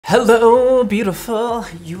Hello, beautiful.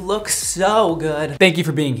 You look so good. Thank you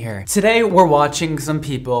for being here. Today, we're watching some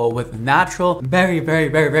people with natural, very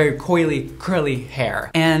coily, curly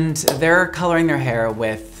hair. And they're coloring their hair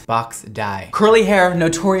with box dye. Curly hair,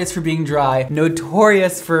 notorious for being dry,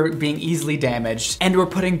 notorious for being easily damaged, and we're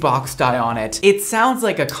putting box dye on it. It sounds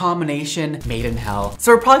like a combination made in hell.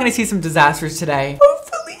 So we're probably gonna see some disasters today.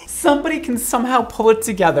 Hopefully somebody can somehow pull it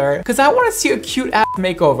together, because I want to see a cute ass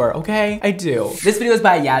makeover, okay? I do. This video is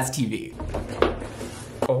by Yaz TV.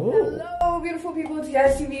 Oh. Hello, beautiful people, it's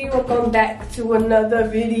Yaz TV. Welcome back to another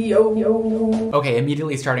video. Okay,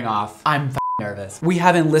 immediately starting off, I'm nervous. We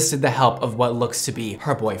have enlisted the help of what looks to be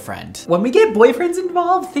her boyfriend. When we get boyfriends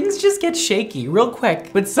involved, things just get shaky real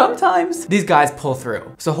quick. But sometimes these guys pull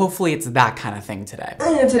through. So hopefully it's that kind of thing today.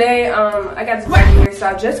 And today, I got this wacky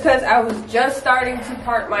hairstyle just because I was just starting to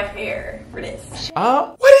part my hair for this.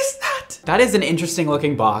 What is that? That is an interesting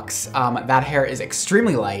looking box. That hair is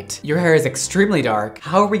extremely light. Your hair is extremely dark.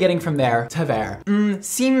 How are we getting from there to there?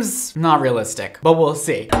 Seems not realistic, but we'll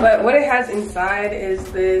see. But what it has inside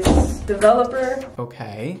is this developer.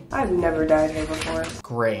 Okay. I've never dyed hair before.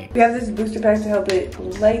 Great. We have this booster pack to help it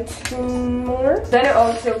lighten more. Then it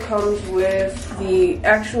also comes with the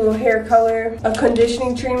actual hair color, a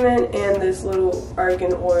conditioning treatment, and this little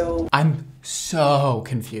argan oil. I'm so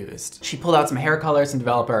confused. She pulled out some hair color, some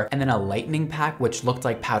developer, and then a lightening pack, which looked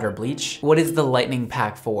like powder bleach. What is the lightening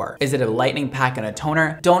pack for? Is it a lightening pack and a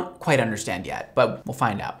toner? Don't quite understand yet, but we'll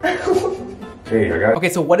find out. Hey, I got it. Okay,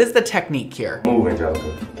 so what is the technique here? Move,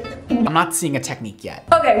 Angelica. I'm not seeing a technique yet.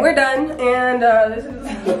 Okay, we're done, and this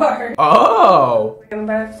is the part. Oh! In the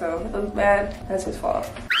back, so it looks bad. That's his fault.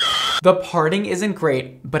 The parting isn't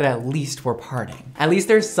great, but at least we're parting. At least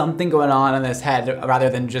there's something going on in this head rather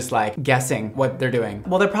than just like guessing what they're doing.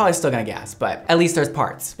 Well, they're probably still gonna guess, but at least there's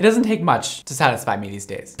parts. It doesn't take much to satisfy me these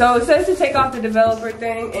days. So it says to take off the developer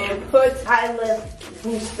thing and put high lift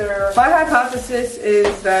booster. My hypothesis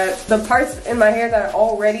is that the parts in my hair that are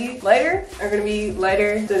already lighter are gonna be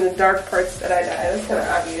lighter than the dark parts that I dye. That's kind of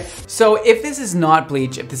obvious. So if this is not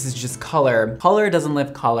bleach, if this is just color, color doesn't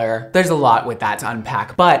lift color. There's a lot with that to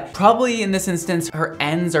unpack, but probably in this instance, her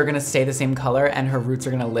ends are gonna stay the same color and her roots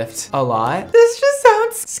are gonna lift a lot. This just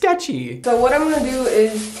sounds sketchy. So what I'm gonna do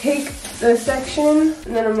is take the section,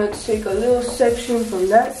 and then I'm gonna take a little section from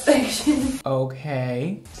that section.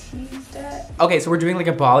 Okay. Tease that. Okay, so we're doing like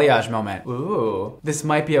a balayage moment. Ooh, this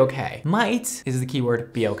might be okay. Might is the key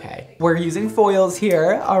word, be okay. We're using foils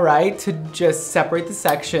here, all right, to just separate the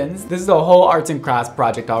sections. This is a whole arts and crafts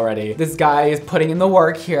project already. This guy is putting in the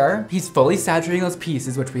work here. He's fully saturating those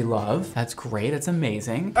pieces, which we love. That's great, that's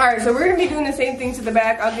amazing. All right, so we're gonna be doing the same thing to the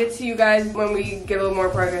back. I'll get to you guys when we get a little more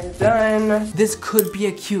progress done. This could be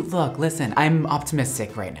a cute look. Listen, I'm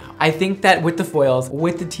optimistic right now. I think that with the foils,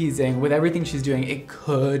 with the teasing, with everything she's doing, it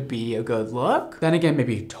could be a good look. Then again,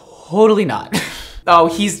 maybe totally not. Oh,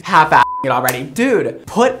 he's half-assing it already. Dude,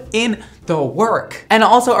 put in the work. And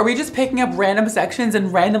also, are we just picking up random sections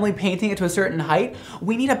and randomly painting it to a certain height?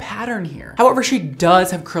 We need a pattern here. However, she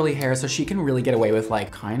does have curly hair, so she can really get away with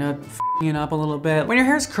like kind of f***ing it up a little bit. When your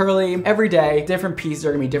hair's curly, every day, different pieces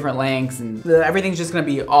are gonna be different lengths and everything's just gonna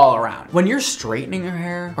be all around. When you're straightening your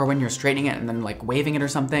hair, or when you're straightening it and then like waving it or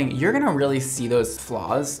something, you're gonna really see those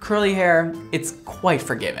flaws. Curly hair, it's quite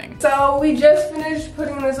forgiving. So we just finished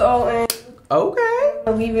putting this all in. Okay.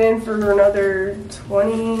 I'll leave it in for another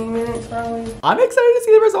 20 minutes probably. I'm excited to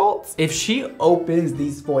see the results. If she opens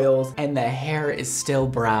these foils and the hair is still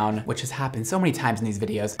brown, which has happened so many times in these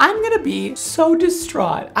videos, I'm gonna be so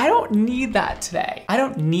distraught. I don't need that today. I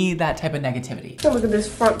don't need that type of negativity. So look at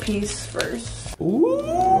this front piece first.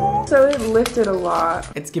 Ooh. So it lifted a lot.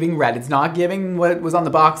 It's giving red. It's not giving what was on the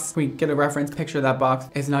box. Can we get a reference picture of that box?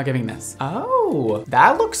 It's not giving this. Oh,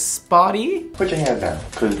 that looks spotty. Put your hands down,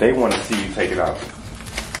 because they want to see you take it off.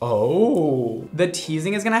 Oh, the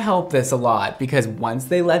teasing is gonna help this a lot because once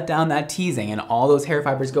they let down that teasing and all those hair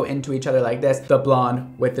fibers go into each other like this, the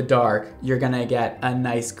blonde with the dark, you're gonna get a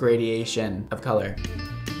nice gradation of color.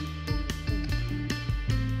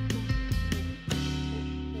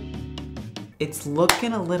 It's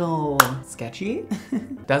looking a little sketchy.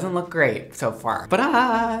 Doesn't look great so far. But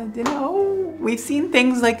you know, we've seen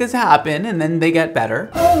things like this happen and then they get better.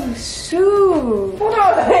 Oh shoot. Hold on.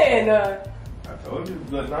 I told you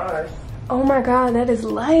it looked nice. Oh my god, that is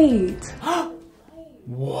light.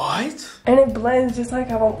 What? And it blends just like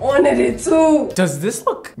how I wanted it to. Does this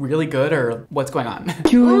look really good or what's going on?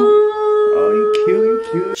 Oh, you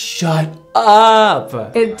cute. Shut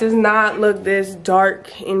up. It does not look this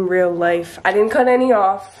dark in real life. I didn't cut any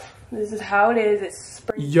off. This is how it is. It's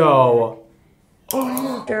spring. Yo.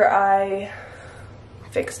 After I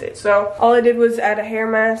fixed it. So all I did was add a hair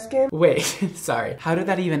mask in. Wait, sorry. How did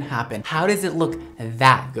that even happen? How does it look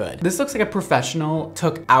that good? This looks like a professional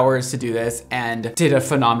took hours to do this and did a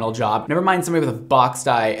phenomenal job. Never mind somebody with a box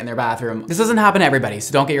dye in their bathroom. This doesn't happen to everybody,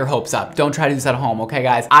 so don't get your hopes up. Don't try to do this at home, okay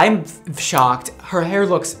guys? I'm shocked. Her hair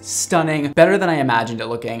looks stunning, better than I imagined it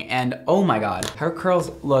looking, and oh my god, her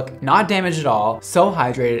curls look not damaged at all, so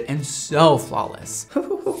hydrated and so flawless.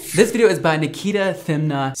 This video is by Nikita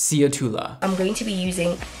Thimna Siotula. I'm going to be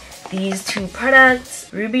using these two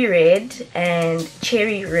products, Ruby Red and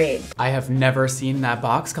Cherry Red. I have never seen that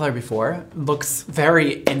box color before. Looks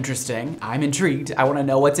very interesting. I'm intrigued. I want to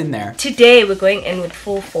know what's in there. Today we're going in with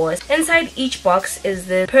full force. Inside each box is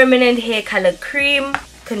the permanent hair color cream,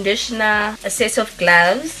 conditioner, a set of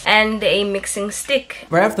gloves, and a mixing stick.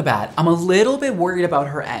 Right off the bat, I'm a little bit worried about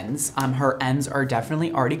her ends. Her ends are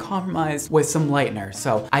definitely already compromised with some lightener.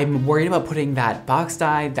 So I'm worried about putting that box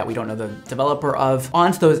dye that we don't know the developer of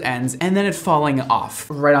onto those ends and then it falling off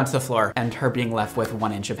right onto the floor and her being left with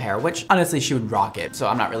 1 inch of hair, which honestly she would rock it. So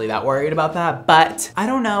I'm not really that worried about that, but I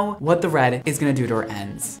don't know what the red is gonna do to her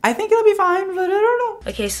ends. I think it'll be fine, but I don't know.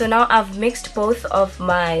 Okay, so now I've mixed both of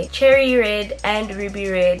my Cherry Red and Ruby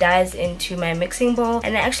Red dyes into my mixing bowl,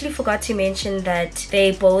 and I actually forgot to mention that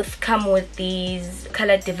they both come with these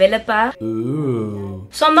color developer. Ooh.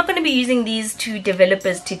 So I'm not going to be using these two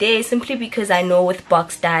developers today simply because I know with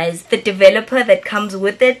box dyes the developer that comes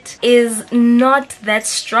with it is not that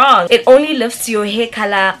strong. It only lifts your hair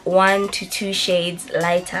color 1 to 2 shades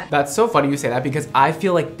lighter. That's so funny you say that because I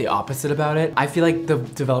feel like the opposite about it. I feel like the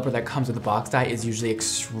developer that comes with the box dye is usually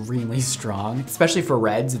extremely strong, especially for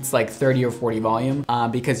reds. It's like 30 or 40 volume.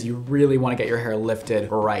 Because you really want to get your hair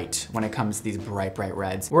lifted right when it comes to these bright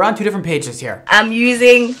reds. We're on 2 different pages here. I'm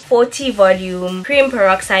using 40 volume cream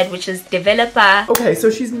peroxide, which is developer. Okay, so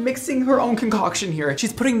she's mixing her own concoction here.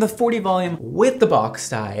 She's putting the 40 volume with the box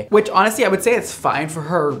dye, which honestly I would say it's fine for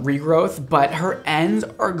her regrowth, but her ends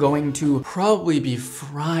are going to probably be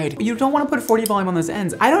fried. You don't want to put 40 volume on those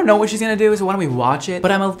ends. I don't know what she's gonna do, so why don't we watch it?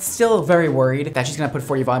 But I'm still very worried that she's gonna put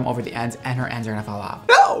 40 volume over the ends and her ends are gonna fall off.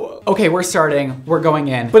 No! Okay, we're starting. We're going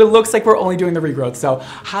in, but it looks like we're only doing the regrowth, so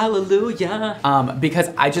hallelujah. Because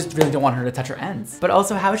I just really don't want her to touch her ends. But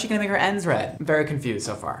also, how is she gonna make her ends red? I'm very confused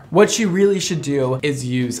so far. What she really should do is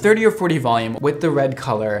use 30 or 40 volume with the red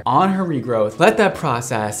color on her regrowth, let that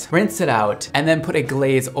process, rinse it out, and then put a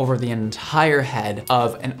glaze over the entire head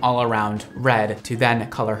of an all-around red to then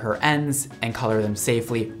color her ends and color them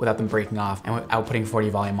safely without them breaking off and without putting 40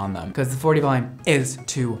 volume on them. Because the 40 volume is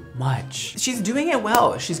too much. She's doing it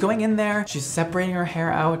well. She's going in there, she's separating her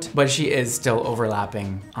hair out, but she is still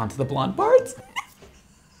overlapping onto the blonde parts.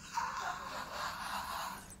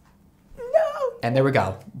 No. And there we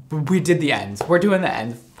go. We did the ends. We're doing the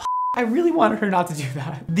ends. I really wanted her not to do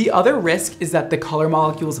that. The other risk is that the color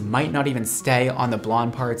molecules might not even stay on the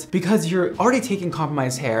blonde parts because you're already taking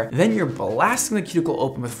compromised hair, then you're blasting the cuticle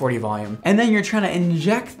open with 40 volume, and then you're trying to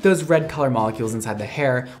inject those red color molecules inside the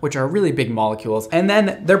hair, which are really big molecules, and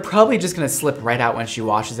then they're probably just gonna slip right out when she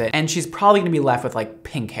washes it, and she's probably gonna be left with like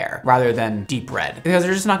pink hair rather than deep red because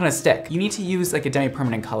they're just not gonna stick. You need to use like a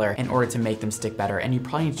demi-permanent color in order to make them stick better, and you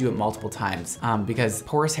probably need to do it multiple times because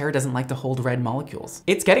porous hair doesn't like to hold red molecules.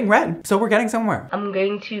 It's getting red. So we're getting somewhere. I'm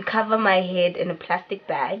going to cover my head in a plastic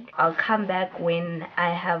bag. I'll come back when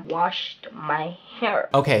I have washed my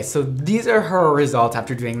hair. Okay, so these are her results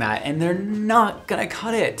after doing that, and they're not gonna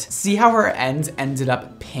cut it. See how her ends ended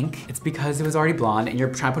up pink? It's because it was already blonde and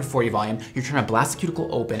you're trying to put 40 volume, you're trying to blast the cuticle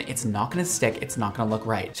open, it's not gonna stick, it's not gonna look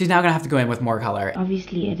right. She's now gonna have to go in with more color.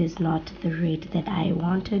 Obviously it is not the red that I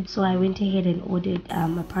wanted, so I went ahead and ordered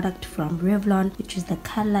a product from Revlon, which is the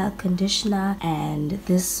color conditioner, and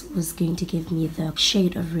this was going to give me the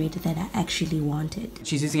shade of red that I actually wanted.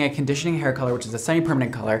 She's using a conditioning hair color, which is a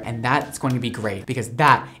semi-permanent color, and that's going to be great because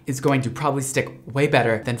that is going to probably stick way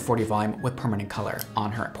better than 40 volume with permanent color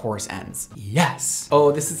on her porous ends. Yes.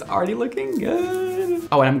 Oh, this is already looking good.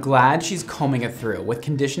 Oh, and I'm glad she's combing it through. With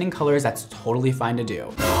conditioning colors, that's totally fine to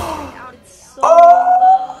do. Oh!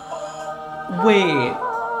 Wait.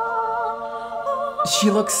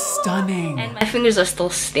 She looks stunning. And my fingers are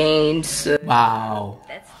still stained, so wow.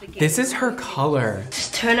 that's the game. This is her color.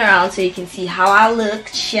 Just turn around so you can see how I look,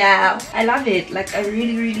 child. I love it. Like, I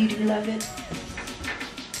really, really do love it.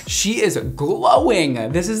 She is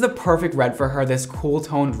glowing. This is the perfect red for her, this cool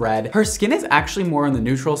toned red. Her skin is actually more on the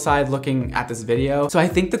neutral side looking at this video. So I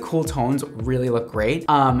think the cool tones really look great.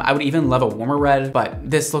 I would even love a warmer red,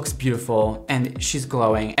 but this looks beautiful and she's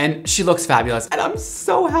glowing and she looks fabulous. And I'm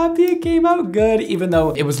so happy it came out good, even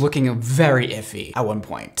though it was looking very iffy at one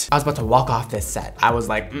point. I was about to walk off this set. I was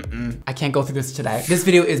like, I can't go through this today. This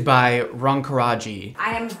video is by Rankaraji.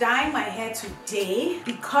 I am dyeing my hair today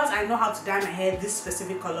because I know how to dye my hair this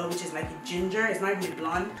specific color, which is like a ginger. It's not even a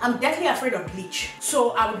blonde. I'm definitely afraid of bleach.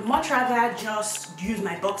 So I would much rather just use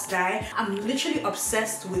my box dye. I'm literally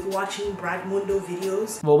obsessed with watching Brad Mundo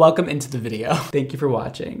videos. Well, welcome into the video. Thank you for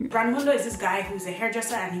watching. Brad Mundo is this guy who's a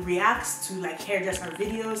hairdresser and he reacts to like hairdresser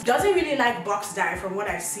videos. Doesn't really like box dye from what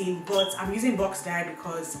I've seen, but I'm using box dye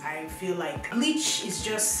because I feel like bleach is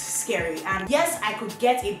just scary. And yes, I could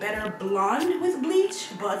get a better blonde with bleach,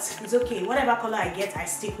 but it's okay. Whatever color I get, I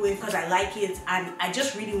stick with because I like it and I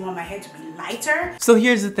just really want my hair to be lighter. So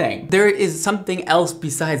here's the thing. There is something else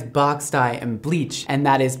besides box dye and bleach, and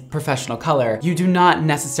that is professional color. You do not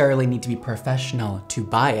necessarily need to be professional to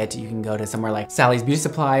buy it. You can go to somewhere like Sally's Beauty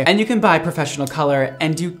Supply and you can buy professional color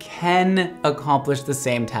and you can accomplish the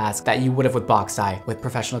same task that you would have with box dye with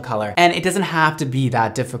professional color. And it doesn't have to be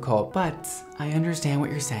that difficult, but I understand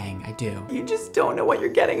what you're saying, I do. You just don't know what you're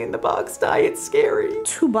getting in the box dye, it's scary.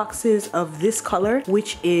 2 boxes of this color,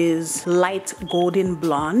 which is light golden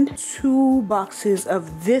blonde. 2 boxes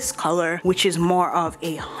of this color, which is more of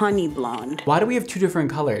a honey blonde. Why do we have 2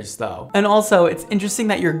 different colors though? And also, it's interesting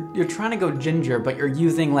that you're trying to go ginger, but you're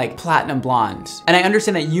using like platinum blonde. And I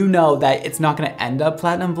understand that you know that it's not gonna end up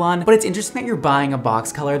platinum blonde, but it's interesting that you're buying a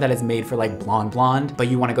box color that is made for like blonde, but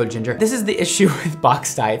you wanna go ginger. This is the issue with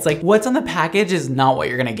box dye. It's like, what's on the package is not what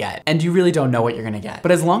you're gonna get. And you really don't know what you're gonna get.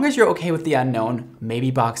 But as long as you're okay with the unknown,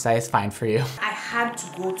 maybe box dye is fine for you. I had to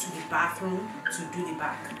go to the bathroom to do the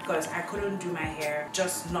back because I couldn't do my hair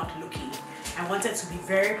just not looking. I wanted to be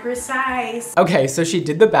very precise. Okay, so she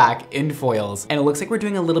did the back in foils and it looks like we're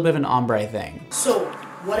doing a little bit of an ombre thing. So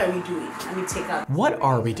what are we doing? Let me take out. What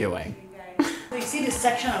are we doing? So you see this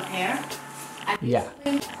section of hair? Yeah.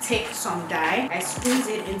 Take some dye, I squeeze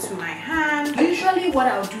it into my hand. Usually what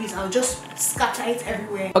I'll do is I'll just scatter it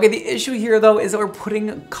everywhere. Okay, the issue here though is that we're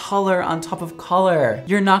putting color on top of color.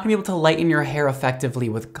 You're not gonna be able to lighten your hair effectively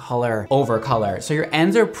with color over color. So your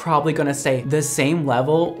ends are probably gonna stay the same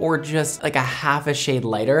level or just like a half a shade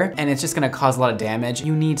lighter, and it's just gonna cause a lot of damage.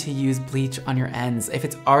 You need to use bleach on your ends. If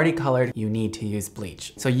it's already colored, you need to use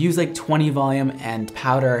bleach. So use like 20 volume and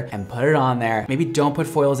powder and put it on there. Maybe don't put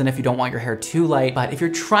foils in if you don't want your hair too light, but if you're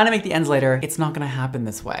trying to make the ends lighter, it's not gonna happen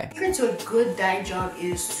this way. The secret to a good dye job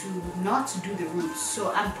is to not do the roots.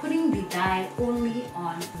 So I'm putting the dye only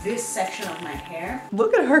on this section of my hair.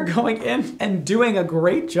 Look at her going in and doing a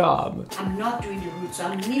great job. I'm not doing the roots, so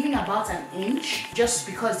I'm leaving about an inch just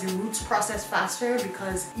because the roots process faster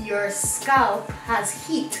because your scalp has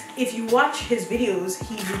heat. If you watch his videos,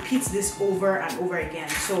 he repeats this over and over again.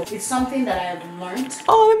 So it's something that I have learned.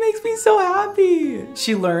 Oh, that makes me so happy.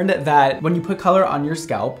 She learned that when you put color on your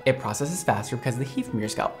scalp, it processes faster because of the heat from your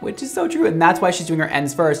scalp, which is so true. And that's why she's doing her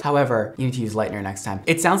ends first. However, you need to use lightener next time.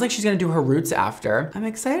 It sounds like she's gonna do her roots after. I'm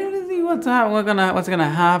excited to see what's gonna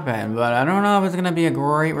happen, but I don't know if it's gonna be a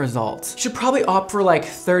great result. You should probably opt for like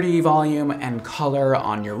 30 volume and color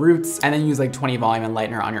on your roots, and then use like 20 volume and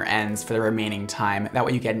lightener on your ends for the remaining time. That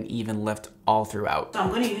way you get an even lift all throughout. So I'm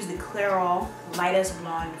going to use the Clairol lightest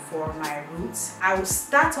blonde for my roots. I will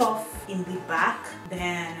start off in the back,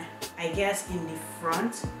 then I guess in the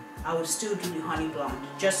front I would still do the honey blonde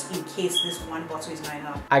just in case this one bottle is not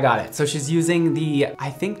enough. I got it. So she's using I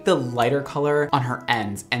think the lighter color on her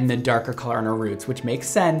ends and the darker color on her roots, which makes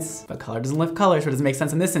sense, but color doesn't lift color, so it doesn't make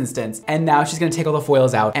sense in this instance. And now she's gonna take all the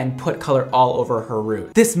foils out and put color all over her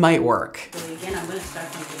root. This might work. So again, I'm gonna start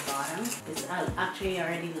from the bottom. It's actually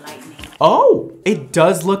already lightening. Oh, it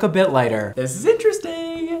does look a bit lighter. This is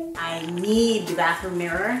interesting. I need the bathroom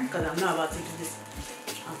mirror because I'm not about to do this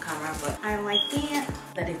on camera, but I like it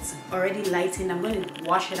that it's already lightened. I'm going to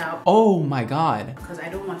wash it out. Oh my God. Because I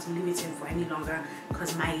don't want to leave it in for any longer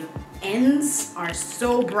because my ends are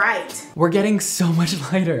so bright. We're getting so much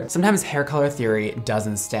lighter. Sometimes hair color theory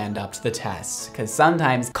doesn't stand up to the test because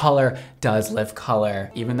sometimes color does lift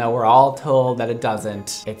color. Even though we're all told that it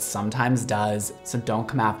doesn't, it sometimes does. So don't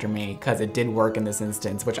come after me because it did work in this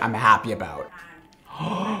instance, which I'm happy about.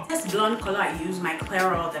 This blonde color I use, my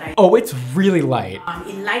Clairol that I Oh, it's really light.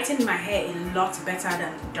 it lightened my hair a lot better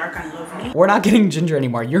than Dark and Lovely. We're not getting ginger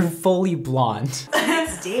anymore. You're fully blonde.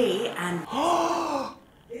 Next day, and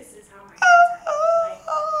this is how my hair turns. Like,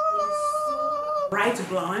 it is so bright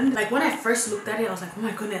blonde. Like when I first looked at it, I was like, oh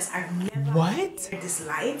my goodness, I've never What? this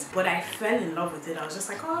light, but I fell in love with it. I was just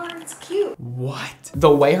like, oh, it's cute. What?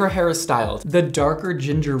 The way her hair is styled, the darker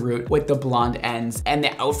ginger root with the blonde ends, and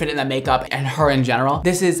the outfit and the makeup and her in general,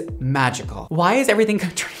 this is magical. Why is everything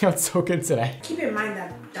turning out so good today? Keep in mind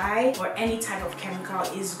that dye or any type of chemical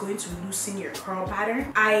is going to loosen your curl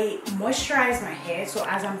pattern. I moisturize my hair, so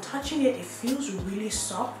as I'm touching it, it feels really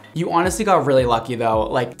soft. You honestly got really lucky though.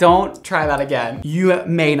 Like, don't try that again. You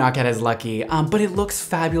may not get as lucky, but it looks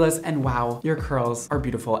fabulous, and wow, your curls are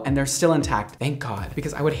beautiful and they're still intact. Thank God,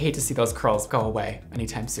 because I would hate to see those curls go away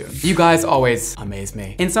anytime soon. You guys always amaze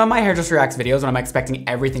me. In some of my Hairdresser Reacts videos, when I'm expecting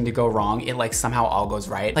everything to go wrong, it like somehow all goes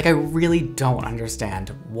right. Like I really don't understand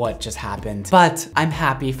what just happened, but I'm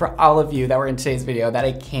happy for all of you that were in today's video that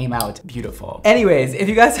it came out beautiful. Anyways, if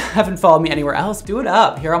you guys haven't followed me anywhere else, do it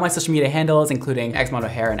up. Here are all my social media handles, including Xmondo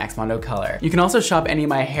Hair and Xmondo Color. You can also shop any of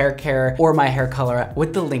my hair care or my hair color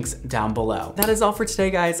with the links down below. That is all for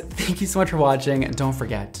today, guys. Thank you so much for watching, and don't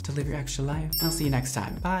forget to live your extra life. I'll see you next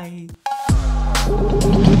time. Bye.